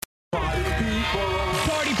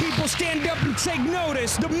people stand up and take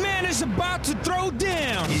notice. The man is about to throw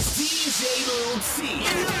down. It's DJ Lil T.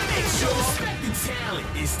 In the mix, show respect the talent.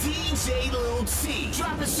 It's DJ Lil T.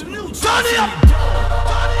 Dropping some new Turn it up.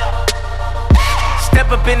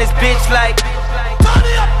 Step up in this bitch like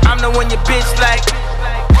I'm the one your bitch like.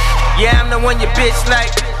 Yeah, I'm the one your bitch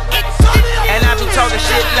like. And I be talking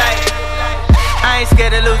shit like I ain't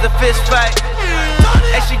scared to lose a fist fight.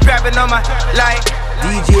 And she grabbing on my like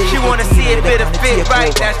DJ she wanna see it fit a fit right.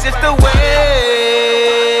 That's just the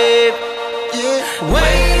wave.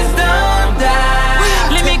 Waves don't die.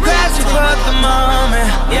 Let me crash you for the moment.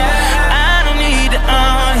 Yeah, I don't need to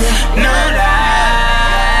own you, no lie.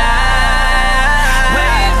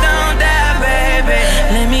 Waves don't die, baby.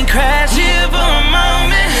 Let me crash you for a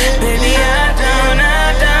moment. Baby, I don't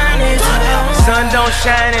need to. Sun don't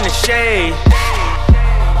shine in the shade.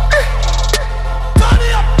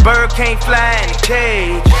 Bird can't fly in a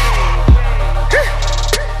cage.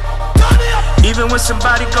 Even when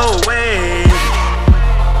somebody go away,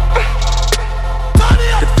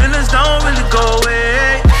 the feelings don't really go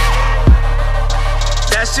away.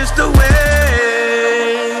 That's just the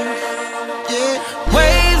way.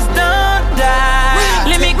 Waves don't die.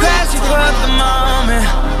 Let me crash you for the moment.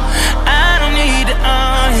 I don't need to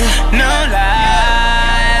own you, no lie.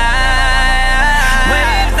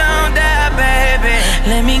 Waves don't die, baby.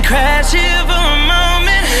 Let me crash you for a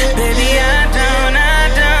moment. Baby, I don't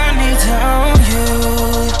need to own you,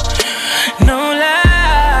 no lie.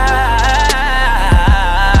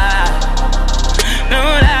 No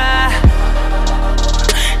lie,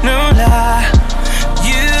 no lie.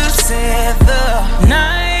 You set the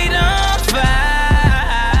night on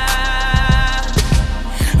fire.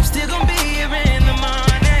 I'm still gonna be here in the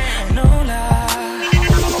morning, no lie.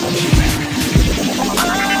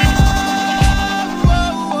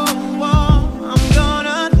 I'm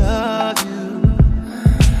gonna love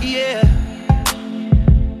you, yeah,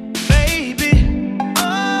 baby.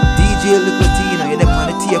 DJ Nicotino, you're the man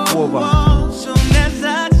to take over. Soon as I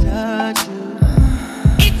touch you,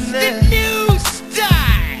 It's the new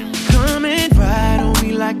style. coming right on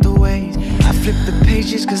me like the waves. I flip the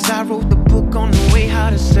pages cause I wrote the book on the way how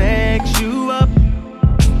to sex you up.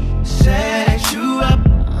 Sex you up.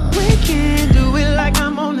 We can do it like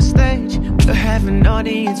I'm on the stage. We'll have an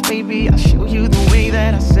audience, baby. I'll show you the way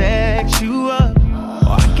that I sex you up.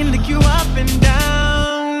 Or I can lick you up and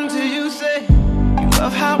down till you say you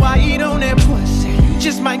love how I eat on that pussy. You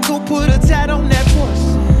just might go put a tat on that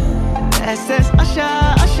pussy. That's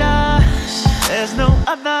Usher, Usher. There's no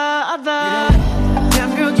other.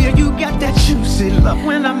 Damn girl, yeah, you got that juicy love.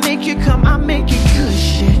 When I make you come, I make it good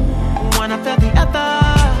shit. One after the other.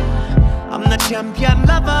 I'm the champion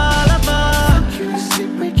lover.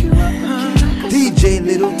 DJ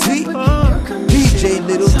Little T, DJ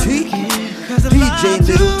Little T, DJ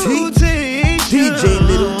Little T, DJ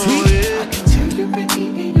Little T. I can tell you've been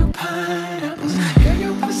eating your pineapples. Girl,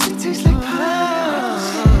 your pussy tastes like pineapples.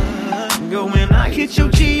 Girl, when I hit your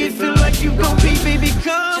G, it feel like you gon' be, baby,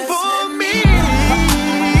 come for me.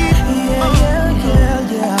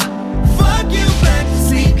 Yeah. Fuck you back to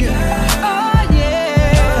sleep, girl.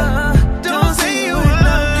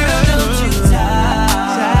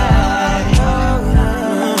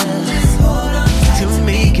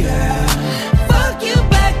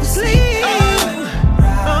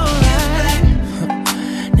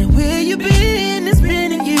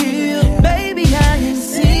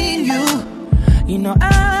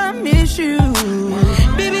 I miss you.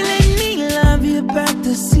 Baby, let me love you back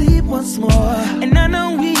to sleep once more. And I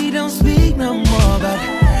know we don't speak no more, but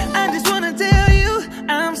I just wanna tell you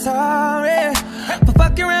I'm sorry for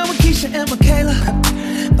fucking around with Keisha and Michaela,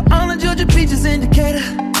 for all the Georgia Peaches in Decatur,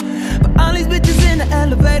 for all these bitches in the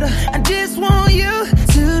elevator. I just want you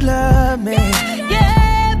to love me.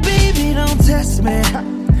 Yeah, baby, don't test me.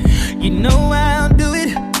 You know I'll do it.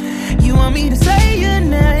 You want me to say your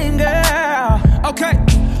name, girl? Okay,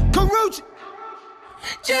 Karuchi.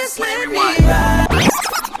 Just let me ride.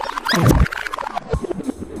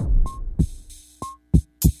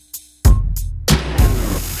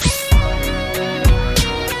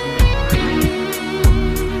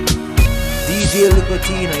 DJ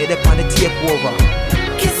Nicotino, you're the man to take over.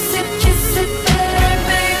 Kiss it better,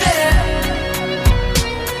 baby.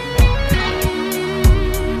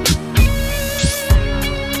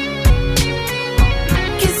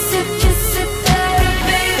 Kiss it better,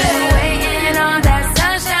 baby. Been waiting on that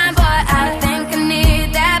sunshine, boy. I think I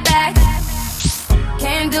need that back.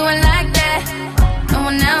 Can't do it like that. No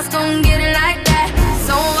one else gon' get it like that.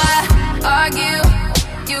 So I argue,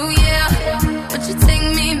 you yell, but you take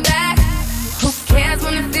me back. Who cares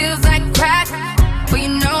when it feels like crack? But you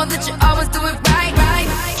know that you always do it right.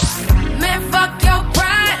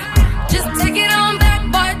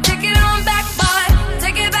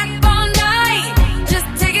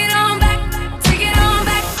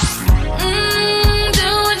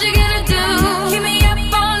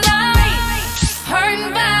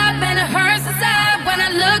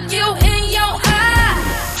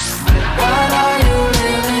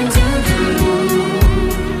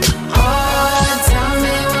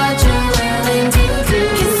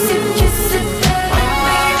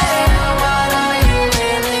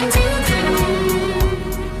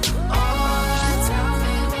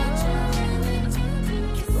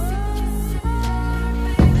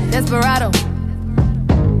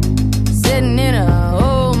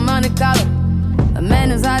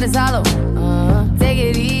 heart is hollow. Take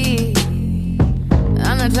it easy.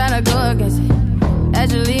 I'm not trying to go against it.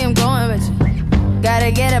 Actually, I'm going with you.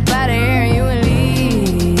 Gotta get up out of here and you and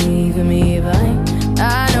leave me behind.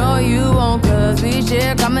 I know you won't, cause we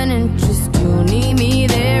share common interest. You need me,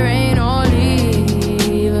 there ain't no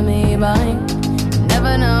leaving me behind.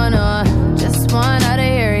 Never know, no, just want out of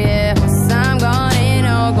here, yeah. Once I'm gone, ain't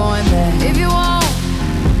no going back. If you want,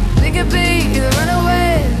 we could be the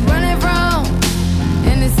runaways, running from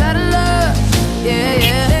inside of love, yeah,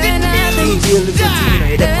 yeah. There ain't nothing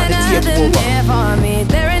here for me.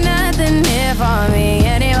 There ain't nothing here for me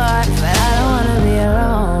anymore. But I don't wanna be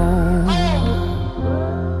alone.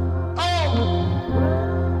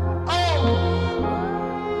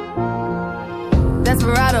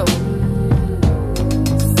 Desperado,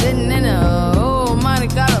 sitting in a old Monte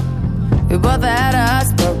Carlo. We both had our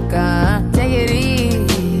hearts broke. Take it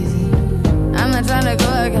easy. I'm not trying to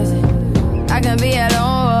go against it. I can be a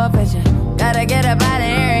lone wolf at you. Gotta get up out of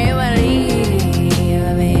here. You wanna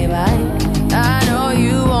leave me behind. I know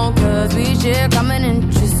you won't, cause we share common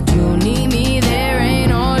interest. You need me, there ain't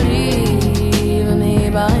no leaving me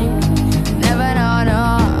behind. Never know,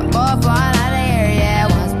 no, both want out of here, yeah.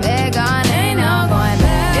 Once we're gone, ain't no going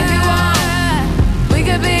back. If you want, we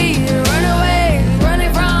could be the runaways,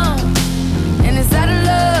 running from inside of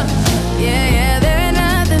love, yeah, yeah. There ain't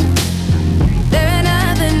nothing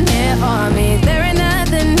here for me. There ain't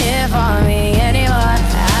nothing here for me anymore.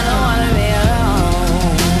 I don't wanna be alone.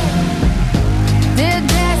 Dear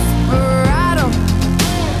desperado,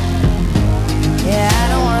 yeah, I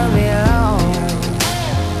don't wanna be alone.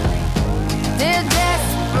 Dear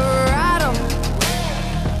desperado,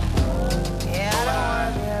 yeah, I don't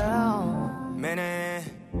wanna be alone. Minute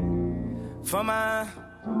for my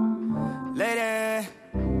lady,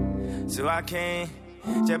 so I can't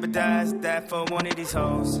jeopardize that for one of these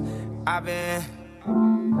hoes. I've been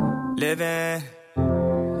living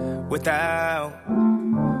without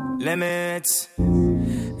limits.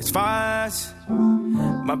 As far as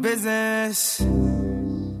my business,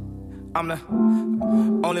 I'm the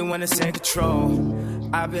only one that's in control.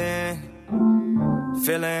 I've been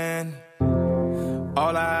feeling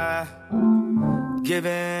all I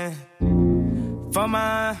given for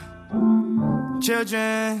my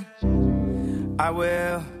children. I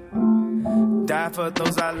will die for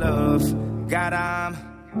those I love. God, I'm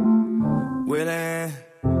willing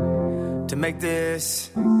to make this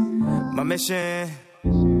my mission.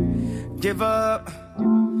 Give up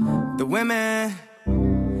the women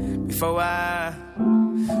before I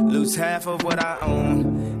lose half of what I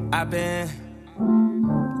own. I've been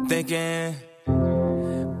thinking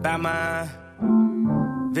about my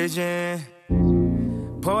vision.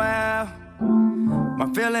 Pour out my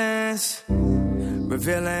feelings,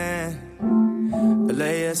 revealing the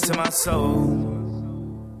layers to my soul.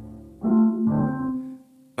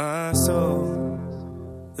 My soul,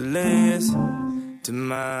 the layers to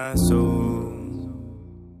my soul.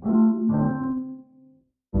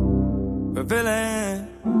 Revealing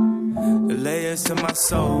the layers to my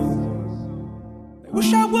soul. I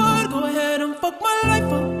wish I would go ahead and fuck my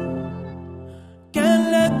life up.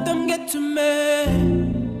 Can't let them get to me.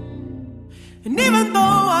 And even though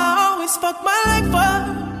I always fuck my life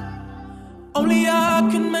up, only I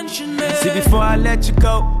can mention it. See, before I let you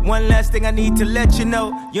go, one last thing I need to let you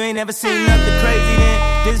know. You ain't ever seen nothing crazy then.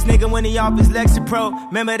 This nigga when he off his Lexapro.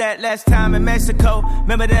 Remember that last time in Mexico?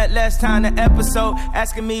 Remember that last time the episode?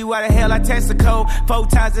 Asking me why the hell I text the code 4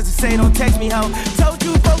 times just to say don't text me, ho. Told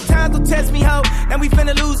you 4 times don't text me, ho. Now we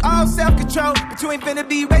finna lose all self-control, but you ain't finna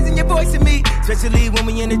be raising your voice at me, especially when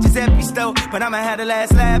we in the Giuseppe store. But I'ma have the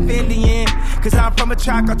last laugh in the end, cause I'm from a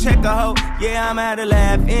track, I'll check a hoe. Yeah, I'ma have the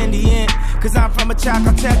laugh in the end, cause I'm from a track,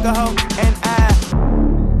 I'll check a hoe. And I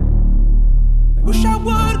wish I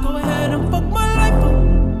would go ahead and fuck my life up.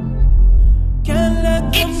 Can't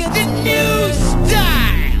let them get the news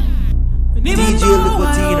style. DJ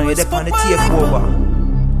Nicotino, you're the kind of takeover.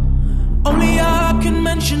 Only I can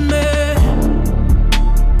mention me.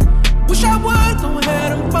 Wish I would go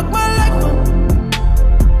ahead and fuck my life up.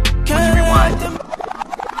 Can't let them.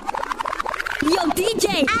 Yo, DJ,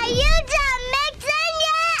 are you done mixing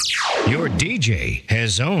yet? Your DJ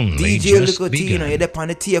has only DJ just Nicotino, begun. you're the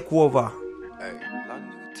kind of takeover.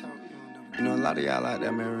 You know, a lot of y'all out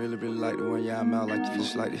there, man, really like the one y'all mouth like you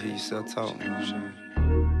just like to hear yourself talk, you know what I'm saying?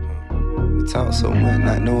 You talk so much,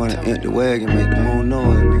 not knowing an empty wagon make the moon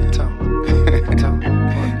noise, man. Talk.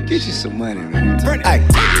 Get you some money, man. Hey.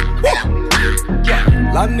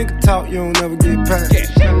 Yeah. A lot of niggas talk, you don't never get paid.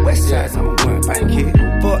 Yeah. West side, I'm a one, thank you.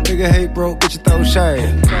 Fuck nigga hate broke, bitch, you throw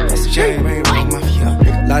shade. That's a shame, ain't wrong,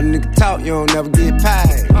 mafia. A lot of niggas talk, you don't never get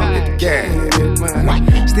paid.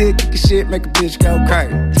 Yeah, still kickin' shit, make a bitch go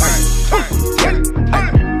crazy.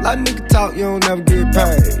 Like nigga talk, you don't never get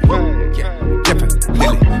paid.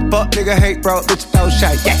 Fuck nigga hate, bro, bitch throw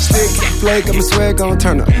shade. Still get flake, got my swag gon'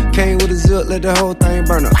 turn up. Came with a zip, let the whole thing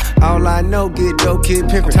burn up. All I know, get dope, kid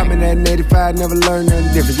pimpin'. Tell me that in 85, never learned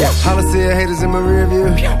nothing different. Yeah, holla said haters in my rear view.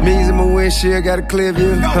 Millions in my windshield, got a clear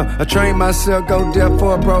view. I train myself, go deaf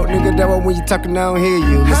for a broke nigga. That why when you talkin', I don't hear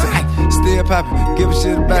you. Listen, still poppin', give a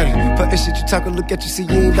shit about it. Fuck that shit you talkin', look at you, see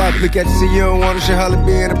you ain't about it. Look at you, see you don't want it. Shit holla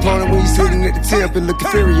be an opponent when you sitting at the tip and looking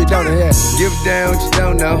inferior, don't it? Yeah, give a damn what you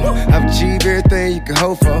don't know. I've achieved everything you can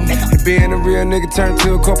hope for. And being a real nigga turned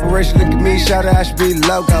to a corporation. Look at me, shout out, I should be the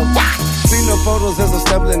logo. See no photos as I'm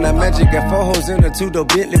stumbling, I magic. Got 4 hoes in her, 2-door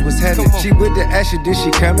Bentley was heavy. She with the Asher, then she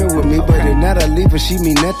coming with me. But if not, I leave her, she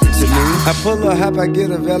mean nothing to me. I pull her hop, I get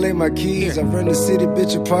a valet my keys. I run the city,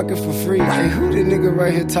 bitch, and park it for free. Hey, who the nigga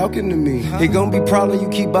right here talking to me? It gon' be problem, you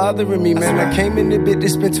keep bothering me, man. I came in the bit to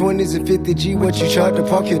spend 20s and 50 G. What you charge to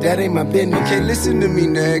park here, that ain't my business. Can't listen to me,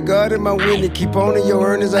 now. God in my winning, keep on in your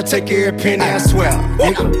earnings. I take every penny, I swear.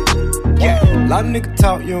 Nigga. Yeah, lot of nigga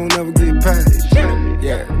talk, you don't never get paid.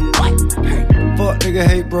 Yeah. Fuck nigga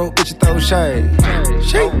hate, bro, bitch, you throw shade.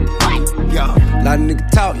 Yeah. Lot of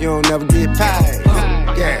nigga talk, you don't never get paid.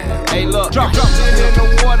 Yeah. Hey, look, drop it in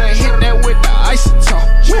the water, hit that with the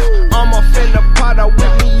isotone. I'ma finna pot, I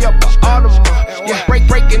whip me up an Audemars. Yeah,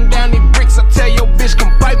 breaking down these bricks, I tell your bitch,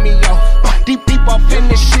 come bite me, yo. Deep off in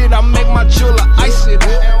this shit, I make my jeweler ice it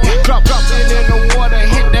up. Drop it in the water,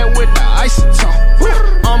 hit that with the isotone.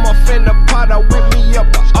 I'ma finna pot, I whip me up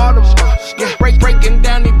an Audemars. Yeah, breaking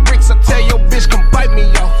down these bricks, I tell your bitch, come bite me,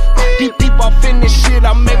 yo. Deep off in this shit,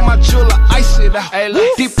 I make my jeweler ice it out. Hey,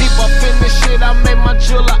 look, deep off in this shit, I make my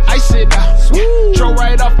jeweler ice it out. Throw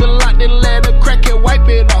right off the lot, then let her crack it, wipe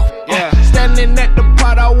it off. Standing at the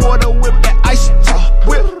pot, I water whip that isotone.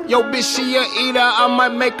 Whip, yo bitch, she a eater, I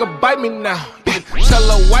might make her bite me now. Tell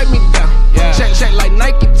her wipe me down. Check like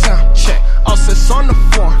Nike time. All sets on the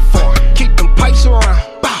form. Keep them pipes around.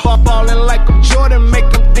 Ballin' like I'm Jordan, make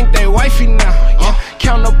them think they wifey now.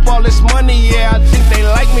 Count up all this money, yeah, I think they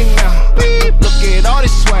like me now. Look at all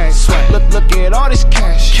this swag. Look at all this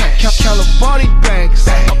cash. Count up all these bags.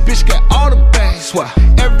 My bitch got all the bags.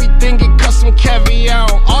 Everything get custom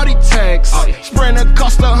caviar on all these tags. Sprinter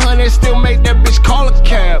cost 100, still make that bitch call a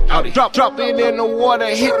cab. Drop it in the water,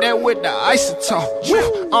 hit that with the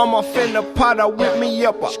isotone. I'ma finna pot, I whip me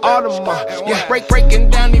up an Audemars. Yeah, breaking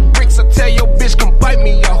down these bricks, I tell your bitch, come bite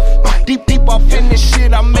me off. Deep off in this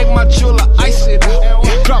shit, I make my jeweler ice it out.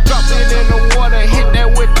 Drop it in the water, hit that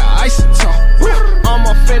with the isotone.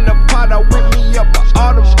 I'ma finna pot, I whip me up an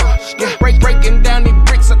Audemars. Yeah, breaking down these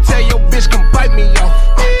bricks, I tell your bitch, come bite me off.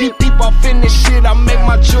 Deep off in this shit, I make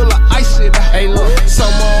my jeweler ice it out. Hey look,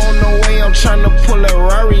 somewhere on the way, I'm tryna pull a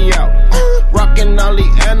Rari out. Rockin' all the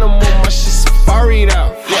animal, my shit safari'd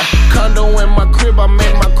out. Yeah, condo in my crib, I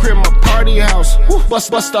made my crib my party house.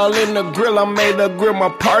 Bust all in the grill, I made the grill my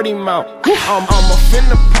party mount. I'm a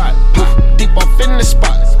finna pot, deep off in the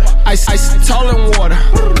spot. Ice tall in water,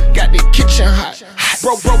 got the kitchen hot.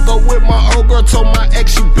 Broke up with my old girl, told my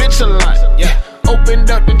ex you bitch a lot. Yeah, opened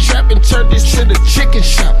up the trap and turned this to the chicken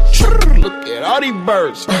shop. Look at all these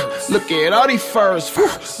birds, look at all these furs,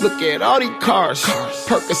 look at all these cars,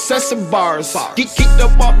 Percocets and bars. Get kicked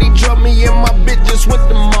up off the drum, me and my bitch just went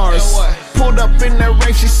to Mars. Pulled up in that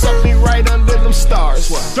race, she sucked me right under them stars.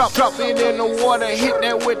 Drop it in the water, hit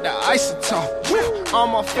that with the isotone.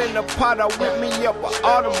 I'ma finna pot, I whip me up an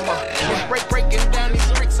Audemars. Breaking down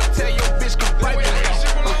these bricks, I tell your bitch, come bite me.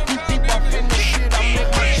 Deep off in this shit, I make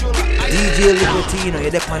my jeweler ice. DJ Libertino,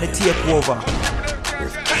 you're there on the takeover.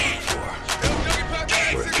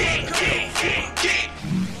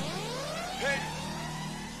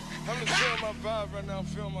 I'm gonna feel my vibe right now, I'm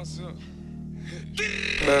feeling myself.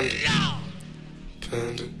 Panda.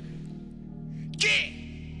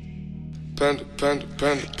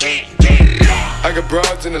 I got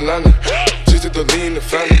broads in Atlanta, just at the lean the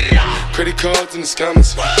family. Credit cards in the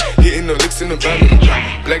scammers, hitting the licks in the van.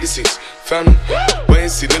 Legacies, family, wait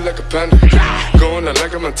and see, look like a panda. Going out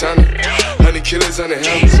like a Montana, honey killers on the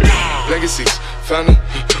helmets. Legacies, family,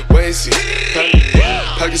 wait and see, family.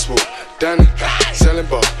 Pockets full, Danny, selling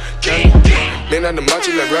ball, candy. Man on the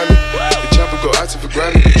macho like Randy, the chopper go out to for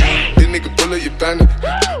granted. This nigga bullet, you bandit.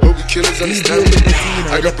 Hope you killers understand me.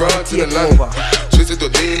 I got broads in Atlanta, twisted the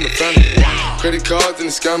lean in the family. Credit cards and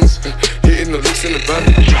the scammers, hitting the licks in the van.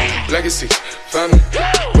 Legacies, family,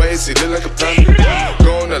 wait and see, look like a panda.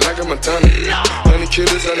 Going out like a Montana, honey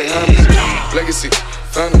killers on the hammers. Legacies,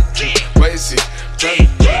 family, wait and see, family.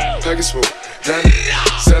 Pockets full, Danny,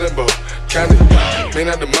 selling ball, candy. Man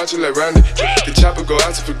out the macho like Randy. The chopper go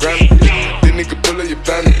out to for Grammy. This nigga pull up your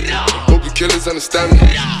bandit. Hope you killers understand me.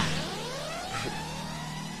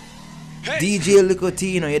 DJ Little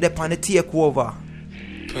T, you know, you're there on the takeover.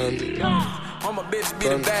 All my bitches be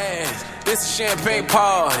the baddest. This is champagne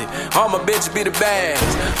party. All my bitches be the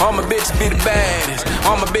baddest. All my bitches be the baddest.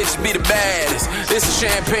 All my bitches be the baddest. This is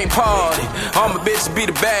champagne party. All my bitches be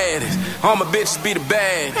the baddest. All my bitches be the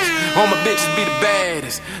baddest. All my bitches be the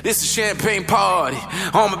baddest. This is champagne party.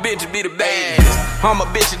 All my bitches be the baddest. All my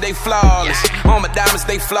bitches, they flawless. All my diamonds,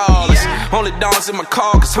 they flawless. Only dawns in my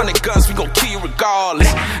car, cause 100 guns, we gon' kill you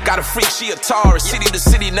regardless. Got a freak, she a Taurus. City to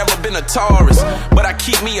city, never been a Taurus. But I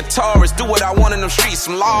keep me a Taurus. Do what I want in them streets,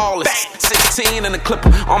 I'm lawless. 16 in the clipper,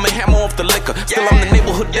 on my hammer off the liquor. Still I'm the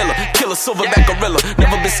neighborhood dealer, killer silverback gorilla.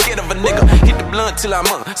 Never been scared of a nigga. Hit the blunt till I'm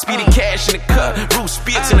up. Speedy cash in the cut, Root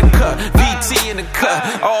Spirits in the cut, VT in the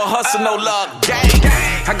cut. All hustle, no luck, gang.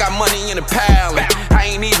 I got money in the pile,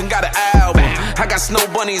 I ain't even got an album. I got snow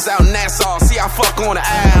bunnies out in Nassau, see I fuck on the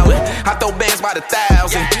island. I throw bands by the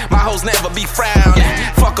thousand, my hoes never be frowning.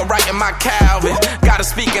 Fuck her right in my Calvin, gotta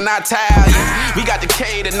speak in Italian. We got the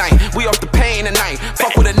K tonight, we off the pain tonight.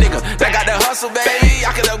 Fuck with a nigga that got the hustle, baby.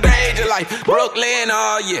 I can upgrade your life. Brooklyn,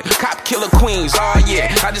 oh yeah. Cop killer Queens, oh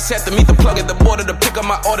yeah. I just have to meet the plug at the border to pick up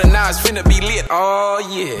my order. Now it's finna be lit, oh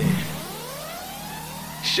yeah.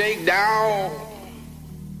 Shake down,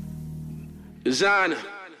 designer.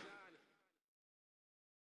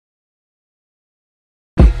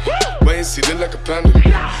 Wait and see, look like a panda.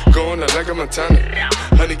 Going out like a Montana.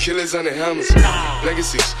 100 killers on the hammers.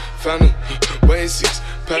 Legacies, family. Wait and see,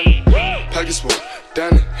 panda. Package full,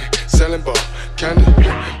 Danny. Selling ball, candy.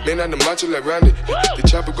 Man out the macho like Randy. The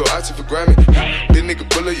chopper go out to for Grammy. This nigga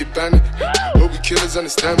pull up your bandit. Hope you killers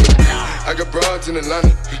understand me. I got broads in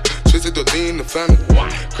Atlanta. Twisted to lean the family.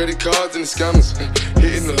 Credit cards and the scammers.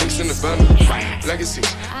 Hitting the links in the banner. Legacies,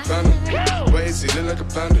 family. Wait and see, look like a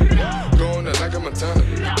panda. Going out like a Montana.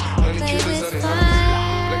 100 killers on the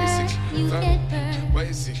hammers. Legacies, family. Wait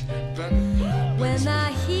and see, family. When the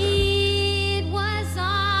heat was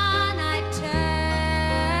on, I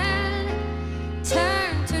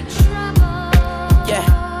turned to trouble.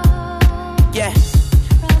 Yeah.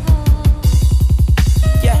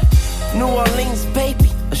 New Orleans,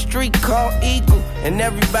 baby, a street called Eagle, and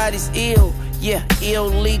everybody's ill. Yeah,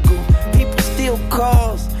 illegal. People steal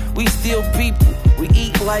cars, we steal people. We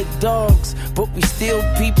eat like dogs, but we still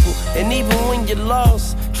people. And even when you're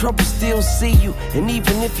lost, trouble still see you. And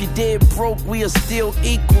even if you're dead broke, we are still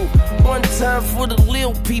equal. One time for the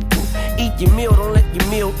little people. Eat your meal, don't let your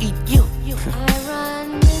meal eat you.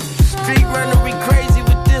 Street runnery crazy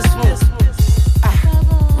with this one.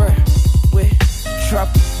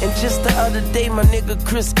 And just the other day, my nigga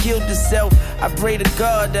Chris killed himself. I pray to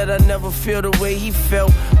God that I never feel the way he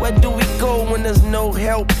felt. Where do we go when there's no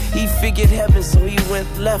help? He figured heaven, so he went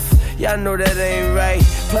left. Y'all know that ain't right.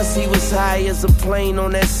 Plus he was high as a plane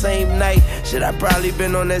on that same night. Shit, I probably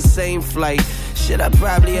been on that same flight. Shit, I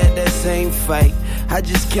probably had that same fight. I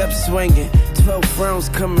just kept swinging. 12 rounds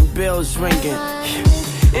coming, bells ringing.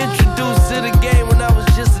 Introduced to the game when I was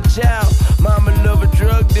just a child. Mama love a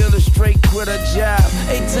drug dealer, straight quit her job.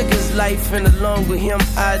 They took his life and along with him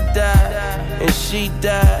I died. And she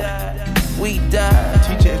died, we died.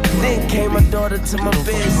 Then came my daughter to my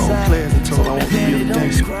bedside. Told me, daddy,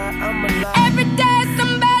 don't cry, I'm alive. Every day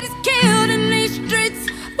somebody's killed in these streets,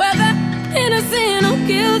 whether innocent or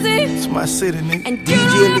guilty. It's my city, nigga. And you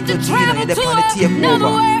don't have to travel to another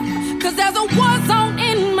world, cause there's a war zone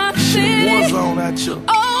in my city. War zone out here.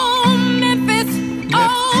 Oh, Memphis,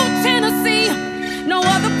 oh, Tennessee. No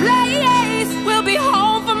other place will be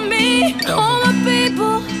home for me. All my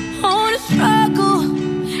people on a struggle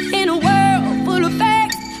in a world full of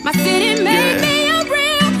facts. My city made me a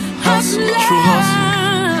real hustler. True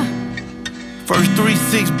hustle. First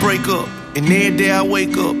 3-6 break up, and every day I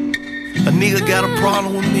wake up, a nigga got a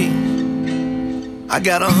problem with me. I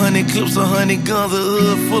got 100 clips, 100 guns, a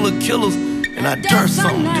hood full of killers, and I dare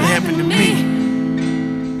something that happened to me.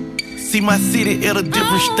 See my city at a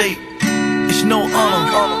different state. It's no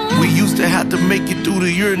honor. We used to have to make it through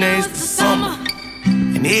the urinals to summer.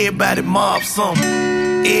 And everybody mobbed something.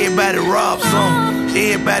 Everybody robbed something.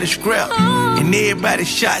 Everybody scrapped. And everybody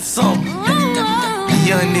shot something.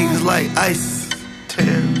 Young niggas like ISIS,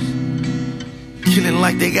 terrorists, killing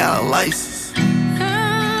like they got a license.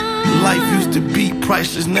 Life used to be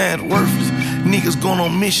priceless, now it's worthless. Niggas going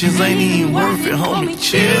on missions ain't even worth it, homie.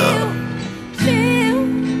 Chill.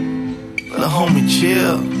 Little homie,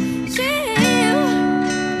 chill.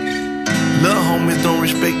 Little homies don't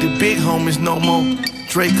respect the big homies no more.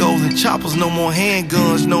 Dracos and choppers, no more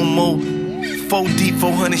handguns, no more. 4 deep,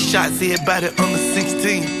 400 shots, everybody under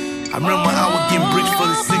 16. I remember I was getting bricks for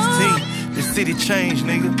the 16. The city changed,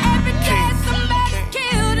 nigga. Every day somebody's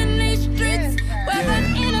killed in these streets, whether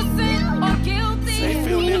innocent or guilty. They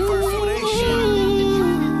feel that first for they shit.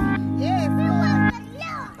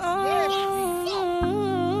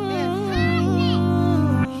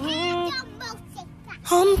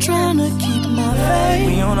 I'm trying to keep my faith.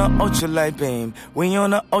 We on an ultralight beam. We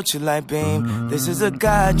on an ultralight beam. This is a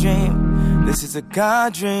God dream. This is a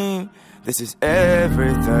God dream. This is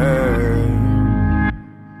everything.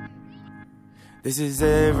 This is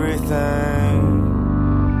everything.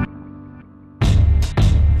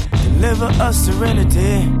 Deliver us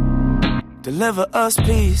serenity. Deliver us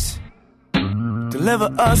peace. Deliver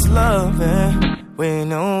us love. And we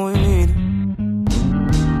know we need it.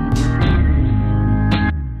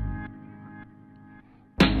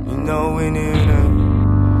 You know we need it.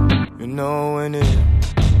 You know we need it.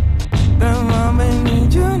 Mama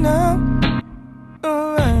need you now.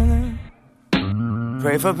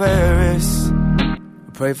 Pray for Paris.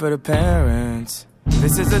 Pray for the parents.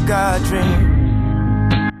 This is a God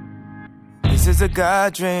dream. This is a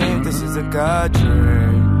God dream. This is a God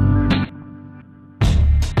dream.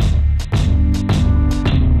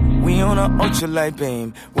 We on an ultralight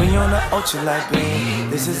beam. We on an ultralight beam.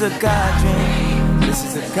 This is a God dream. This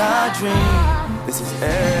is a God dream. This is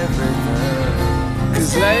everything.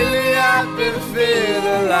 Cause lately I've been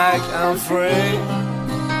feeling like I'm free.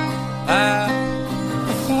 I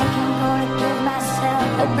think I'm gonna give myself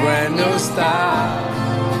a brand new start.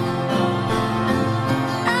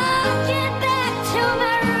 I'll get back to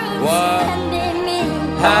my roots. What?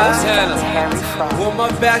 Montana, with my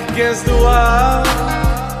back against the wall,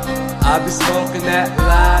 I'll be smoking that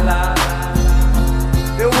la-la.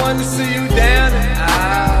 They want to see you down and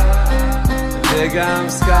out. Nigga, I'm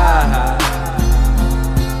sky high.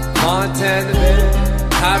 Montana, baby,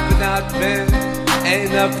 hopping out the bed.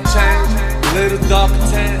 Ain't nothing changed. Little darker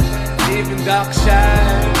tan, even darker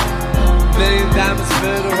shine. Million diamonds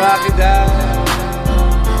for the rocket dive.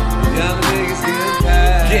 Young niggas getting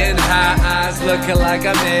paid. Getting high eyes, looking like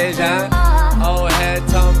I'm Asian. Old head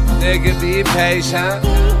tongue, nigga be patient.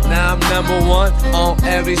 Now I'm #1 on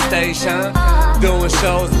every station. Doing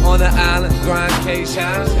shows on the island,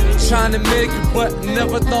 grindcation. Trying to make it, but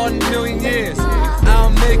never thought in a million years I'll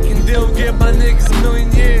make a deal, give my niggas a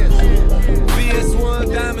million years. VS1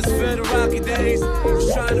 diamonds for the rocky days.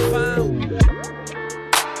 Just trying to find.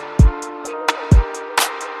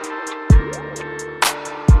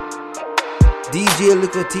 DJ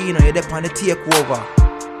Licotino, you're there on the takeover.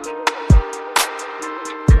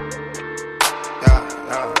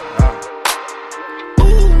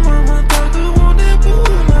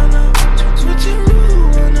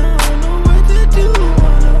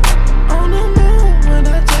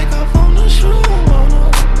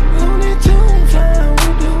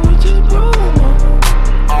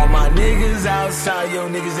 Outside, yo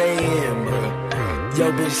niggas ain't in, bro. Yo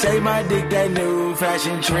bitch, say my dick that new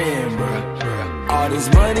fashion trend, bro. All this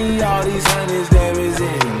money, all these hundreds, there is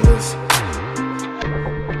endless.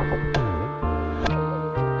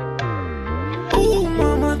 Ooh,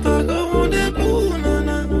 mama, thought I want that boo,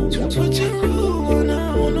 nah. Switching rules, I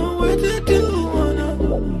don't know what to do,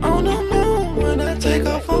 on the moon, when I take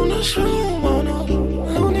off on the shroom,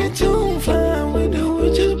 Looney Tune flying with the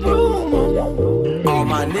witch's broom, All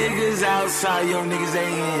my niggas outside, yo niggas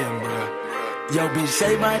ain't in, bro. Yo bitch,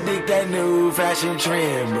 say my dick that new fashion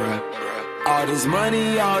trend, bro. All this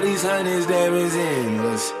money, all these hundreds, there is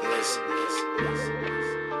endless.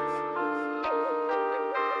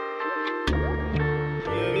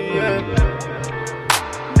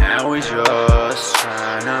 Now we just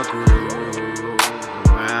tryna groove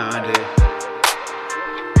around it.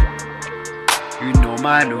 You know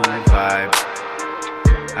my new vibe,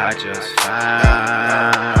 I just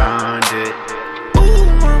found it. Ooh,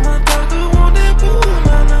 mama, thought I want that boo,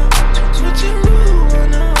 nah. Switching rules, I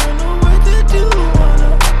don't know what to do,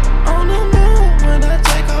 on the moon, when I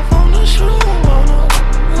take off on the shroom,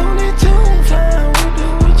 Looney Tune flying with the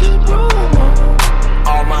witch's broom,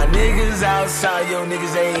 All my niggas outside, yo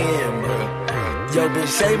niggas ain't in, bro. Yo bitch,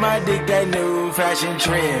 say my dick that new fashion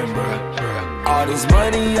trend, bro. All this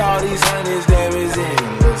money, all these hundreds, there is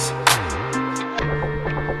endless.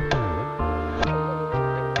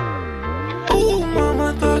 Ooh,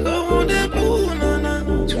 mama, thought I want that boo, nah.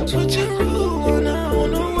 Switching rules, I don't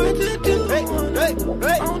know what to do,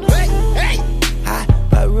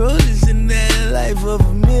 I roses in that life of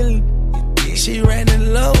a million. She ran it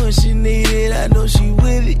low and she needed, I know she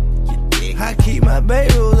with it. I keep my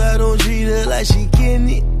bayrolls, I don't treat her like she kidding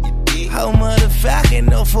it. How motherfucking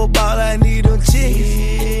no football, I need them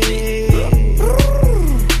tickets.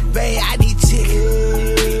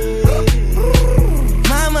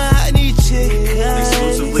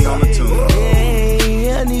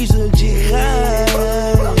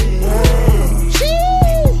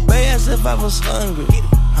 was hungry.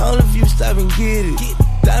 All of you stop and get it.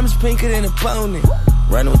 Diamonds pinker than a pony.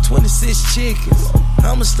 Running with 26 chickens.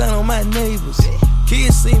 I'ma stand on my neighbors.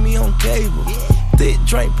 Kids see me on cable. Thick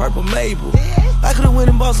drink, purple Mabel. I could've went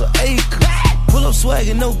and bought some acres. Pull up swag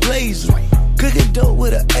and no blazer. Cooking dope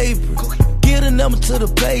with an apron. Get a number to the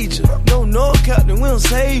pager. No captain, we don't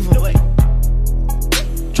save him.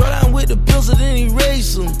 Draw down with the pencil, then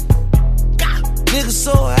erase him. Nigga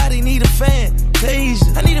so hot, he need a fan.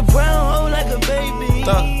 Taser. I need a brown hoe like a baby.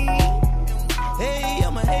 Hey,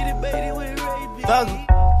 I'm a hated baby with rabies.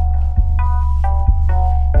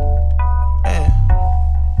 Yeah.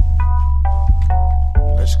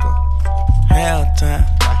 Let's go. Halftime.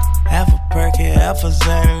 Half a perky, half a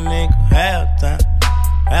Zane, nigga. Halftime.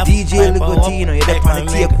 DJ Licotino, you're the on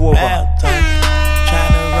the takeover.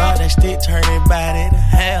 Tryna rock that stick, turn it body to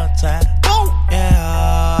halftime. Boom!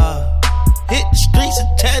 Yeah. Hit the streets and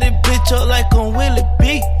tear that bitch up like on Willie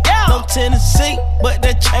B. Yeah. No Tennessee, but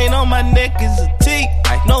that chain on my neck is a T.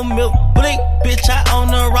 No milk blink, bitch, I own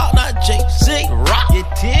the rock, not Jay-Z. Rock. You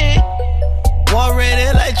dig? War ready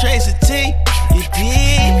like Tracy T. You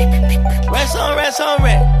dig? Rest on rest.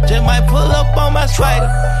 Just might pull up on my slider.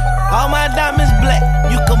 All my diamonds black,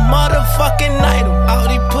 you can motherfucking night 'em. All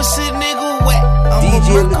these pussy niggas wet.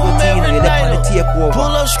 DJ Licotino, you're the on the takeover.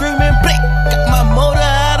 Pull up screaming blick. Got my motor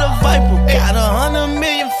out of Viper. Got 100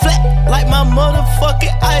 million flat, like my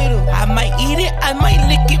motherfucking idol. I might eat it, I might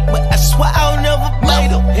lick it, but I swear I'll never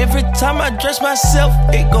bite 'em. Every time I dress myself,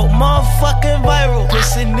 it go motherfucking viral.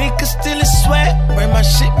 Pussy niggas still is swag. Bring my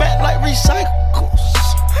shit back like recycles.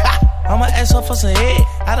 I'ma ask her for some head.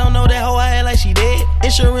 I don't know that hoe I had like she dead.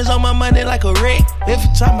 Insurance on my money like a wreck. Every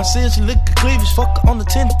time I see her, she look at cleavage. Fuck her on the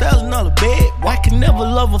 $10,000 bed. Why can never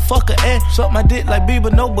love a fucker and suck my dick like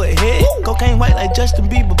Bieber, no but head. Cocaine white like Justin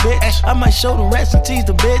Bieber, bitch. I might show the rats and tease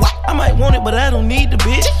the bitch. I might want it, but I don't need the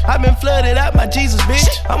bitch. I been flooded out my Jesus, bitch.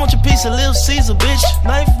 I want your piece of Little Caesar, bitch.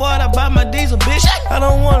 Knife Ford, I buy my diesel, bitch. I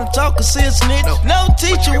don't wanna talk or see a snitch. No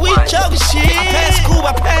teacher, we joking shit. I pass school,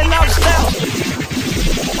 I pass out the style.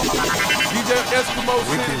 DJ Eskimo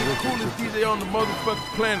City, the coolest DJ on the motherfucking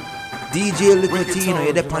planet. DJ Licotino,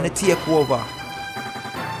 you're the on the takeover.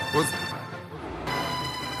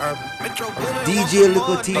 DJ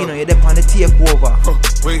Licotino, you're the on the takeover.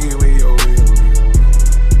 Wiggy, wiggy, oh, wiggy,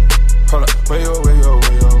 hold up, way, oh, way, oh,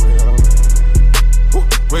 way, oh, way, oh.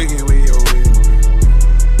 Wiggy, wiggy, oh, wiggy,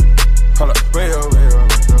 hold up, way, oh, way, oh,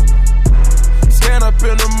 way, oh. Stand up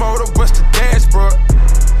in the motor, bust the dashboard.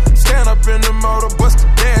 Stand up in the motor, bust the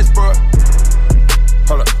dashboard.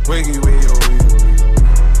 Hold up, wiggy, wiggy, oh, wiggy,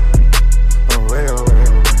 oh, way, oh, way,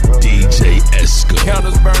 oh. DJ Esco.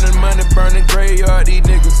 Counters burning, money burning, graveyard, these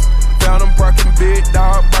niggas. Found them parking, big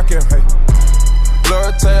dog barking, hey.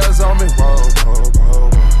 Blood tails on me, whoa, whoa, whoa,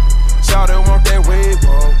 whoa. Shawty want that wave,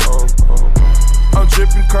 whoa, whoa, whoa. I'm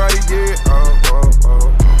dripping Cartier, oh, whoa,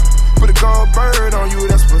 whoa. Put a gold bird on you,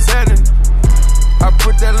 that's what's happening. I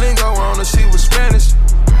put that lingo on her, she was Spanish.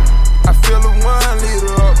 I fill a 1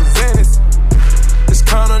 liter up with Venice. It's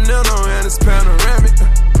continental and it's panoramic.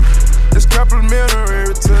 It's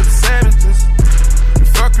complimentary to the sandwiches. You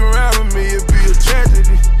fuck around with me, it'd be a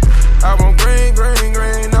tragedy. I want green, green,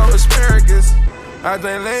 green, no asparagus. I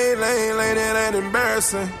think lane, it ain't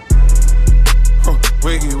embarrassing.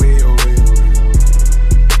 Wiggy, wiggy, oh, wiggy, wiggy.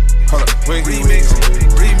 Hold up, wiggy, remix, wiggy,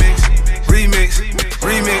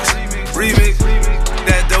 remix.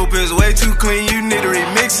 That dope is way too clean, you need to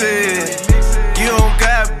remix it. You don't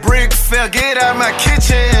got brick, fell, get out my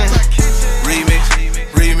kitchen. Remix.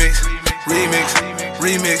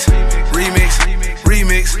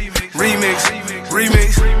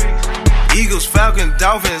 Eagles, Falcons,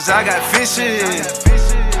 Dolphins, I got fishes.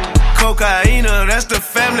 Cocaine, that's the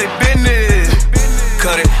family business.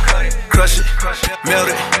 Cut it, crush it, melt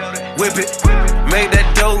it, whip it. Make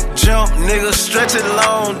that dope jump, nigga, stretch it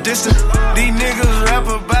long distance. These niggas rap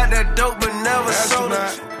about that dope, but never sold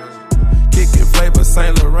it. Kicking flavor,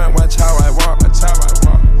 Saint Laurent, watch how I walk.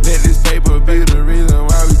 Let this paper be the reason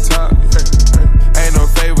why we talk. Ain't no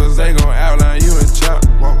favors, they gon' outline you and chop.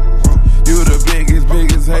 You the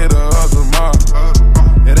biggest hater of them all.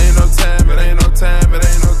 It ain't no time, it ain't no time, it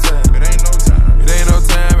ain't no time. It ain't no time, it ain't no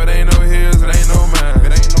time, it ain't no hills, it ain't no mind.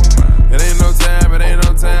 It ain't no mind. It ain't no time, it ain't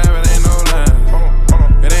no time, it ain't no line.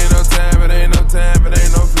 It ain't no time, it ain't no time, it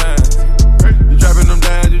ain't no flying. You dropping them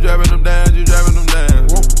down, you dropping them down, you dropping them down.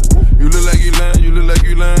 You look like you lying, you look like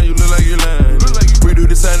you lying, you look like you lying. We do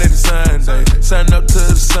the sign at the Sunday, sign up to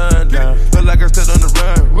the sun down. Look like I stepped on the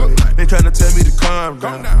runway. They tryna tell me to calm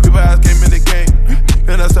down.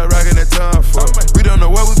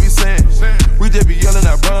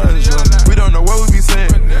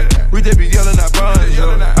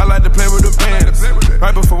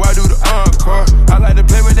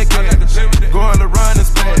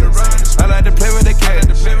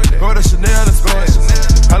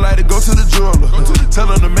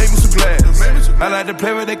 to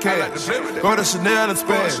play with the cash. Go to Chanel and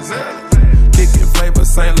Spaz. Kicking flavor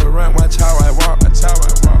Saint Laurent, watch how I walk.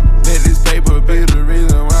 Let this paper be the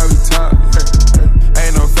reason why we talk.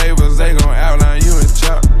 Ain't no favors, they gon' outline you and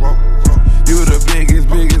chop. You the biggest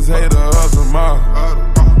hater of them all.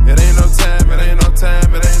 It ain't no time, it ain't no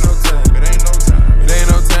time, it ain't no time. It ain't no time, it ain't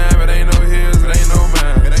no time, it ain't no hills, it ain't no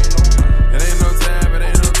mind. It ain't no time, it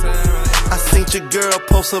ain't no time. I seen your girl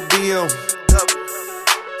post her BM,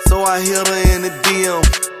 so I hit her in the DM.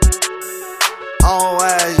 All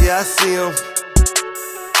eyes, yeah, I see him.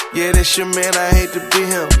 Yeah, that's your man, I hate to be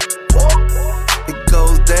him. It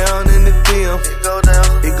goes down in the DM. It go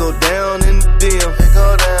down. It go down in the DM. It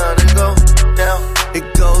go down. It go down. It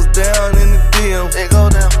goes down in the DM. It go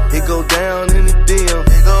down. It go down in the DM.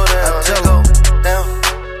 It go down. I tell him down.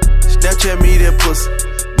 Snapchat me that pussy.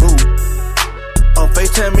 Move. Or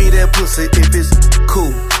FaceTime me that pussy if it's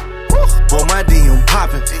cool. Boy, my DM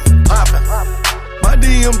poppin'. My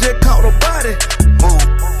DM just caught a body. Move.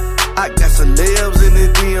 I got celebs in the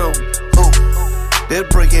DM. They're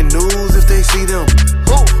breaking news if they see them.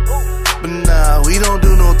 But nah, we don't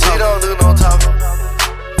do no talking.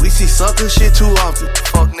 We see sucker shit too often.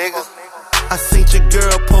 Fuck niggas. I seen your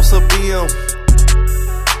girl post her BM,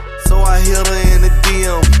 so I hit her in the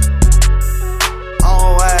DM.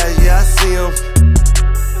 All eyes, yeah, I see him.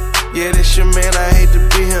 Yeah, that's your man, I hate to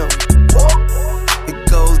be him. It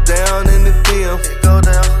goes down in the DM. It go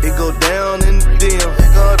down. It go down in the DM.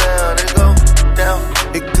 It go down. It go down.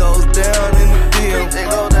 It goes down in the DM. It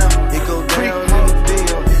go down. It go down in the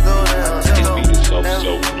DM. It go down. This beat is so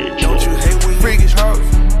good. Don't you hate when freakish hoes,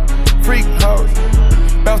 freak hoes,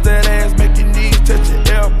 bounce that ass, make your knees touch your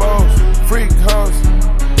elbows. Freak hoes,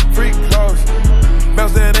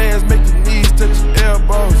 bounce that ass, make your knees touch your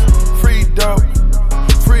elbows. Free dope,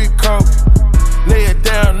 free coke, lay it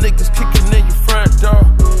down, niggas kicking in your front door.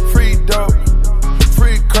 Free dope,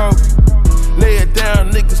 free coke, lay it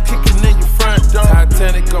down, niggas kicking in your front door.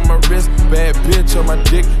 Titanic on my wrist, bad bitch on my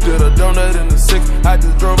dick, did a donut in the 6. I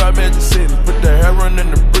just drove out Magic City, put the heroin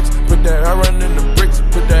in the bricks, put the heroin in the bricks,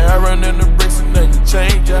 put the heroin in the bricks, and then you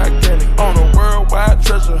change gigantic. On a worldwide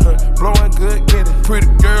treasure hunt, blowing good, get it. Pretty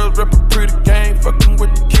girls rep a pretty game, fucking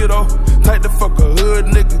with the kiddo. Tight the fuck a hood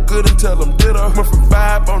nigga, good until I'm ditto. Went from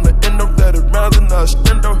 5 on the endo, that is round than a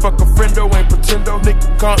stendo. Fuck a friendo, ain't pretendo. Nigga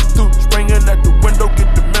come through, springing at the window,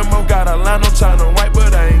 get the memo. Got a line on China white,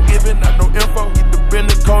 but I ain't giving out no info. Get the bend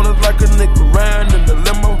the corners like a nigga round in the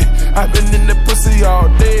limo. I been in the pussy all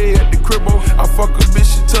day at the cribbo. I fuck a bitch,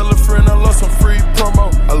 she tell a friend I love some free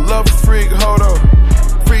promo. I love a freak hoe,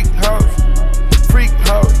 freak house, freak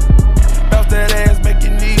house. Bounce that ass, make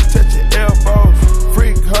your knees touch your elbows.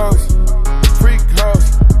 Freak house,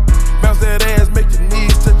 bounce that ass, make your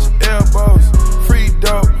knees touch your elbows. Free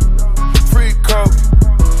dope, free coke,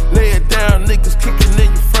 lay it down, niggas kicking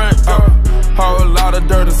in your front door. Whole lot of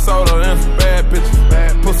dirty soda and some bad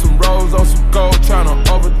bitches. Put some rolls on some gold, tryna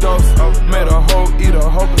overdose. Made a hoe eat a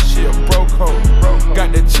hoe, but she a broke hoe.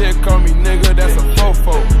 Got that chick on me, nigga, that's a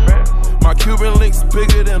fofo. My Cuban links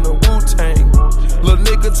bigger than a Wu-Tang. Lil'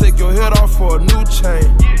 nigga, take your head off for a new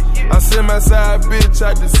chain. I send my side bitch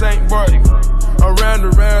out to St. Barty. I'm round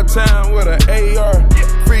around town with an AR.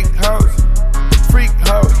 Freak house.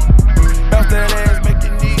 Bounce that ass, make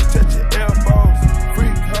your knees touch your elbows.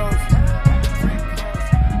 Freak house.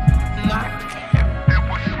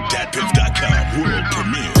 DatPiff.com world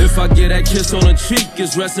premiere. If I get that kiss on the cheek,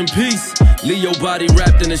 it's rest in peace. Leave your body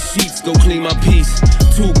wrapped in the sheets, go clean my piece.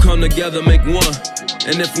 2 come together, make 1.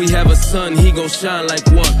 And if we have a son, he gon' shine like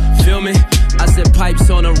 1. Feel me? I said pipes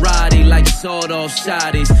on a roddy, like sawed-off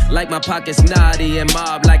shotties. Like my pockets naughty and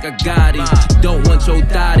mob like a Gotti. Don't want your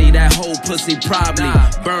thotty, that whole pussy probably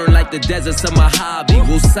burn like the deserts of Mojave.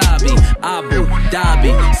 Wasabi, Abu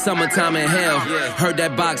Dhabi, summertime in hell. Heard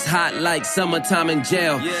that box hot like summertime in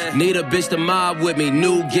jail. Need a bitch to mob with me,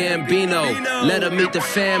 new Gambino. Let her meet the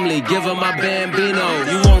family, give her my Bambino.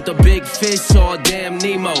 You want the big fish or damn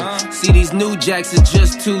Nemo? See these new jacks is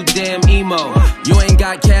just too damn emo. You ain't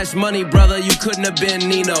got cash money, brother, you couldn't have been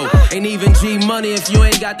Nino. Ain't even G money if you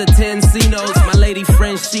ain't got the 10 Cinos. My lady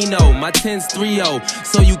friend, she know, my 10's 3-0.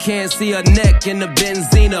 So you can't see her neck in the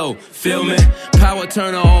Benzino. Feel me? Power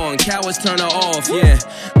turn her on, cowards turn her off, yeah.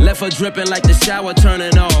 Left her dripping like the shower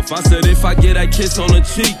turning off. I said if I get that kiss on the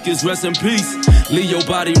cheek, it's rest in peace. Leave your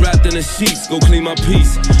body wrapped in the sheets, go clean my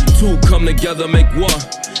piece. 2 come together, make 1.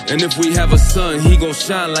 And if we have a son, he gon'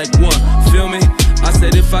 shine like 1. Feel me? I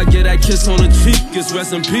said if I get that kiss on the cheek, it's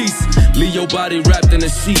rest in peace. Leave your body wrapped in the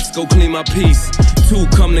sheets, go clean my piece. 2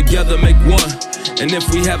 come together, make 1. And if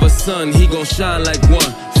we have a son, he gon' shine like 1.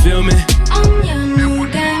 Feel me? I'm your new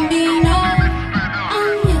Gambino.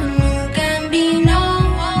 I'm your new Gambino.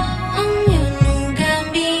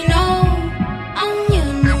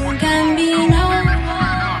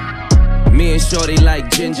 shorty like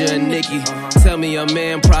Ginger and Nikki. Tell me her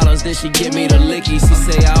man problems, then she give me the licky. She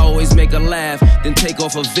say I always make her laugh, then take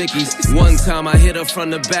off her Vickies. One time I hit her from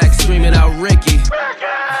the back, screaming out Ricky.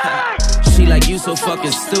 She like, you so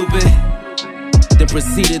fucking stupid. Then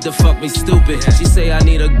proceeded to fuck me stupid. She say I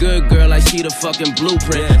need a good girl like she the fucking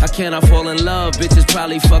blueprint. How can I fall in love? Bitches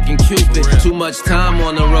probably fucking Cupid. Too much time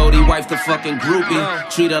on the road, he wifed the fucking groupie.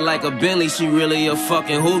 Treat her like a Bentley, she really a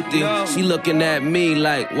fucking hoopty. She looking at me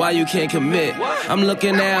like, why you can't commit? I'm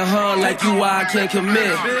looking at her like, you why I can't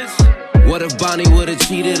commit? What if Bonnie would've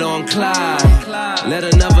cheated on Clyde? Let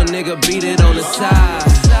another nigga beat it on the side.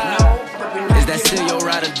 Is that still your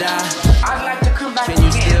ride or die? I'd like to come back. Can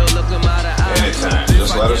you still look him out of eye? Anytime,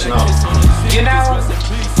 just let us know. You know,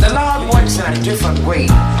 the Lord works in a different way.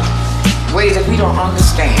 Ways that we don't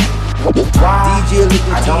understand. Why? DJ Little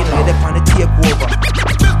T head up on the takeover.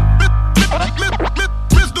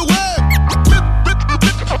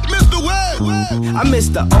 I miss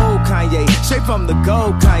the old Kanye, straight from the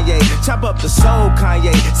gold Kanye. Chop up the soul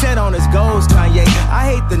Kanye, set on his goals Kanye.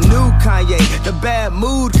 I hate the new Kanye, the bad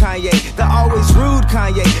mood Kanye, the always rude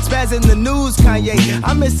Kanye, spaz in the news Kanye.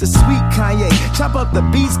 I miss the sweet Kanye, chop up the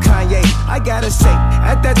beats Kanye. I gotta say,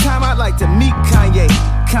 at that time I'd like to meet Kanye.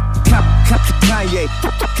 Kanye,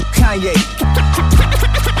 Kanye,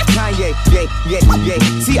 Kanye, yeah.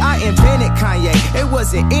 See, I invented Kanye. It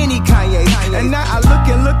wasn't any Kanye. And now I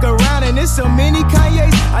look around and there's so many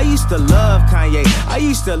Kanyes. I used to love Kanye. I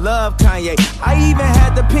used to love Kanye. I even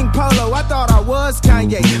had the pink polo. I thought I was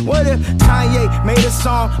Kanye. What if Kanye made a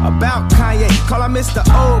song about Kanye? Call I Mr.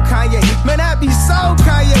 Old Kanye. Man, that'd be so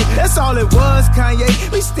Kanye. That's all it was, Kanye.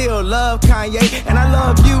 We still love Kanye. And I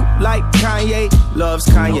love you like Kanye loves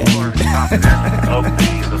Kanye.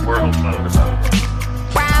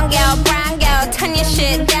 Brown girl, turn your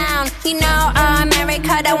shit down. You know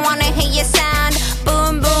America don't wanna hear your sound.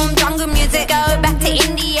 Boom, boom, jungle music. Go back to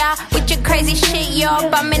India with your crazy shit. You're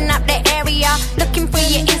bumming up the area. Looking for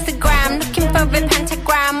your Instagram, looking for a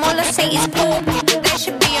pentagram. All I say is poor. They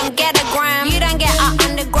should be on Getagram. You don't get our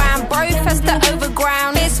underground, bro. First the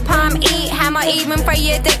overground. This palm, eat hammer, even throw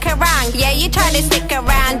your dick around. Yeah, you try to stick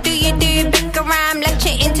around. Do you big around?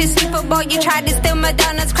 Lecture into Super Bowl. You try to steal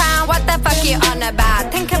Madonna's crown. What the fuck you on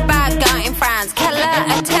about? Think about going France. Killer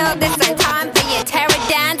until this ain't time for your terror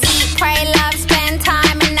dance. Eat, pray, love, spend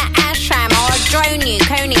time in the ashram. Or drone you,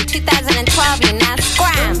 Coney, 2012, you now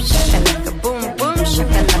scram. Shakalaka boom boom,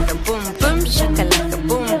 shakalaka boom boom, shakalaka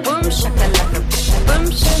boom boom, shakalaka boom,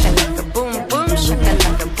 shakalaka boom boom,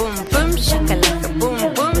 shakalaka boom boom, shakalaka boom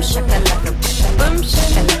boom, shakalaka boom,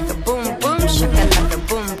 shakalaka boom boom, shakalaka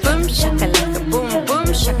boom boom, shakalaka boom boom,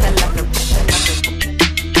 shakalaka.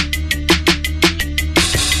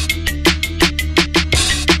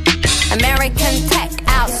 American tech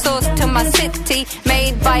outsourced to my city,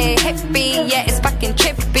 made by a hippie, yeah it's fucking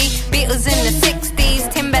trippy. Beatles in the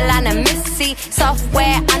 60s, Timberland and Missy,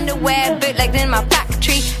 software, underwear, bootlegged in my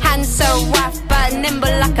factory. Hands so rough but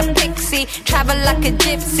nimble like a pixie, travel like a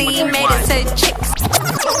gypsy, made it so chicks.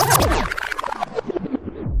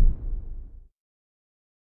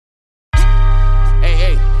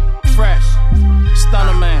 Hey, fresh,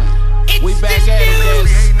 stunner man. We back at it,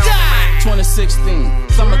 2016,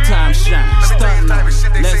 summertime shine. Stuntin' on it,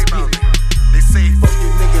 let's get it. They say, fuck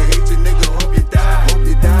your nigga, hate your nigga, hope you die. Hope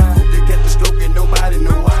you die, hope you get the stroke and nobody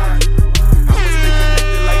know why. I'ma stay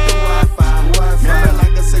connected like the Wi-Fi. Never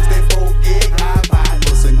like a 64 gig high-fi.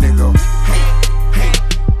 What's a nigga? Hey, hey,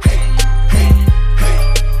 hey, hey, hey,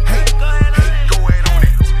 hey, go ahead on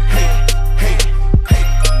it. Hey, hey, hey,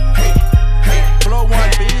 hey, hey. Blow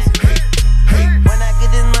one, bees. When I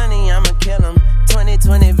get this money, I'ma kill 'em.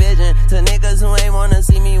 2020 vision to niggas who ain't wanna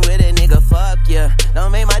see me with it, nigga. Fuck yeah.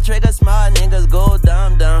 Don't make my trigger smart, niggas go dumb.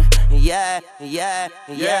 Yeah.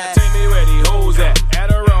 Take me where these hoes at.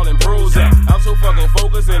 Adderall and Prozac. I'm so fucking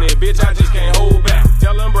focused in it, bitch. I just can't hold back.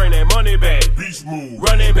 Tell them bring that money back. Beast move,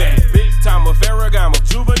 run it back. Big time of Ferragamo,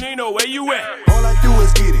 Juvenino, where you at? All I do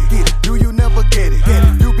is get it. Do you never get it?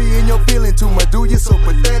 You be in your feeling too much. Do you so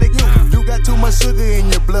pathetic? You got too much sugar in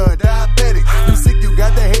your blood. Diabetic. You sick, you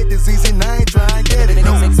got the head disease, and I ain't trying to get it.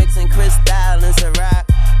 Mixing Crystal and Ciroc.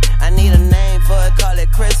 I need a name for it, call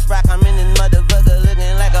it Chris Rock. I'm in this motherfucker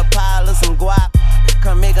looking like a pile of some guap.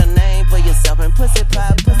 Come make a name for yourself and pussy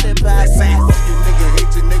pop. Say, fuck your nigga,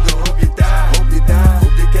 hate your nigga, hope you die. Hope you die,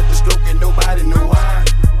 hope you get the stroke and nobody know why.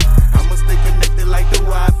 I'ma stay connected like the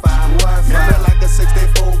Wi-Fi. Never like a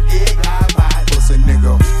 64 gig high-fi. What's a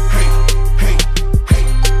nigga? Hey, hey, hey,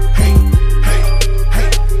 hey, hey, hey.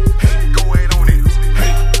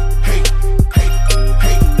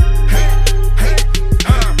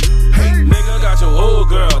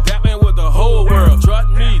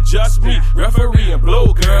 just me, referee and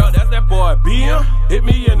blow, girl. That's that boy BM. Hit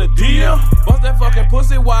me in the DM. Bust that fucking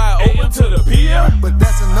pussy wide open to the PM. But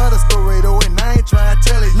that's another story though, and I ain't trying to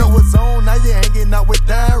tell it. Know what's on, now you hanging out with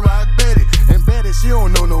Dime Rock Betty. And Betty, she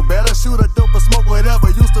don't know no better. Shoot a dope or smoke whatever.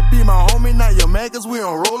 Used to be my homie, now you're mad cause we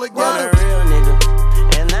don't roll together. Want a real nigga,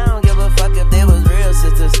 and I don't give a fuck if they was real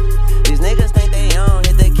sisters. These niggas think they own,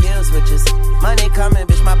 hit they kill switches. Money coming,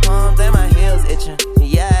 bitch, my palms and my heels itching.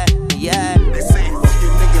 Yeah, yeah. They say, fuck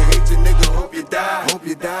you nigga, hate you nigga, hope you die. Hope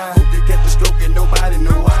you die. Hope you get the stroke and nobody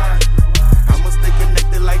know why. I'ma stay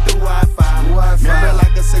connected like the Wi-Fi. Remember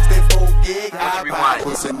like a 64 gig iPod.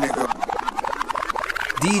 Pussy nigga.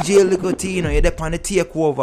 DJ Licotino, you're there on the takeover.